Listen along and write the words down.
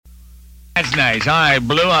That's nice. All right,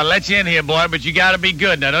 Blue, I'll let you in here, boy, but you gotta be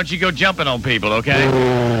good. Now, don't you go jumping on people, okay? All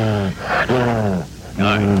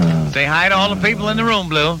right. Say hi to all the people in the room,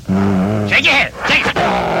 Blue. Shake your head. Shake it.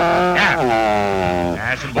 Yeah.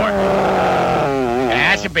 That's a boy.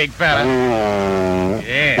 That's a big fella.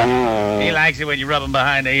 Yeah. He likes it when you rub him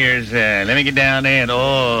behind the ears. Let me get down there and,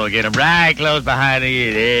 get him right close behind the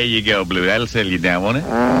ears. There you go, Blue. That'll settle you down, won't it?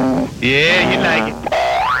 Yeah, you like it.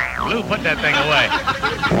 Blue, put that thing away.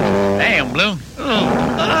 Damn, Blue.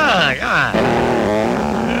 God.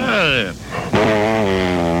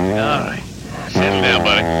 All right. Settle down,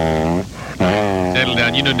 buddy. Settle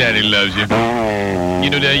down. You know Daddy loves you.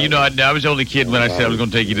 I was only kidding when I said I was going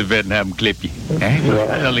to take you to the vet and have him clip you. I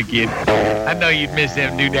was only kidding. I know you'd miss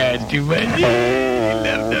them doodads too much. You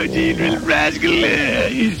love those, you little rascal.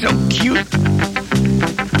 You're so cute.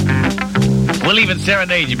 We'll even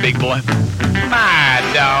serenade you, big boy. My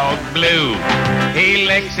dog, Blue. He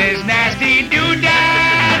licks his nasty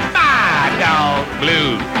doodad. My dog,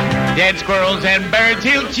 Blue. Dead squirrels and birds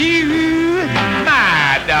he'll chew.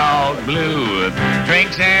 My dog, Blue.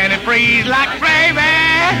 Drinks antifreeze like gravy.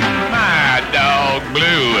 My dog,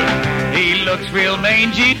 Blue. He looks real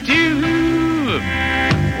mangy, too.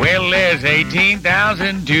 Well, there's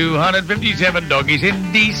 18,257 doggies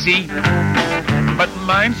in D.C., but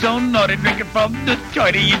mine's so naughty, drinking from the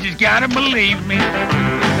toilet, you just gotta believe me.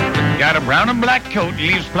 Got a brown and black coat,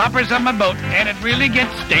 leaves ploppers on my boat, and it really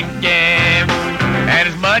gets stinking. And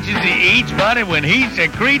as much as he eats, buddy, when he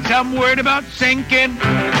secretes, I'm worried about sinking.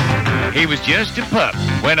 He was just a pup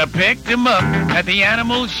when I picked him up at the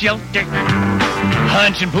animal shelter.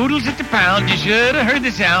 Hunching poodles at the pound, you should have heard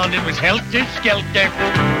the sound, it was helter-skelter.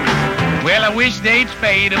 Well, I wish they'd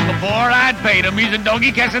spayed him before I'd paid him. He's a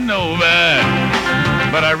doggy Casanova.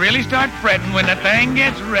 But I really start fretting when the thing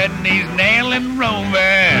gets red and he's nailing Rover.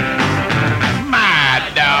 My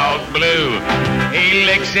dog, Blue. He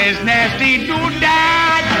licks his nasty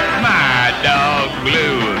doodad. My dog,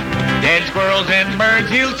 Blue. Dead squirrels and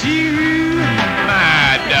birds he'll chew.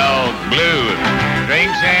 My dog, Blue.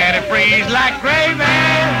 Drinks antifreeze like gravy.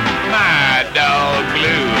 My dog,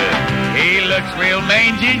 Blue. He looks real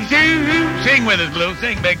mangy, too. Sing with us, Blue.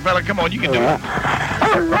 Sing, big fella. Come on, you can do it.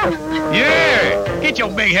 Yeah. Get your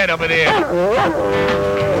big head over there.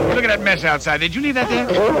 Look at that mess outside. Did you leave that there?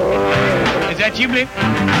 Is that you, Blue?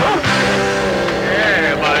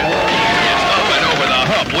 Yeah, buddy. It's Up and Over the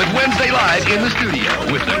Hump with Wednesday Live in the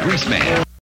studio with the Greaseman.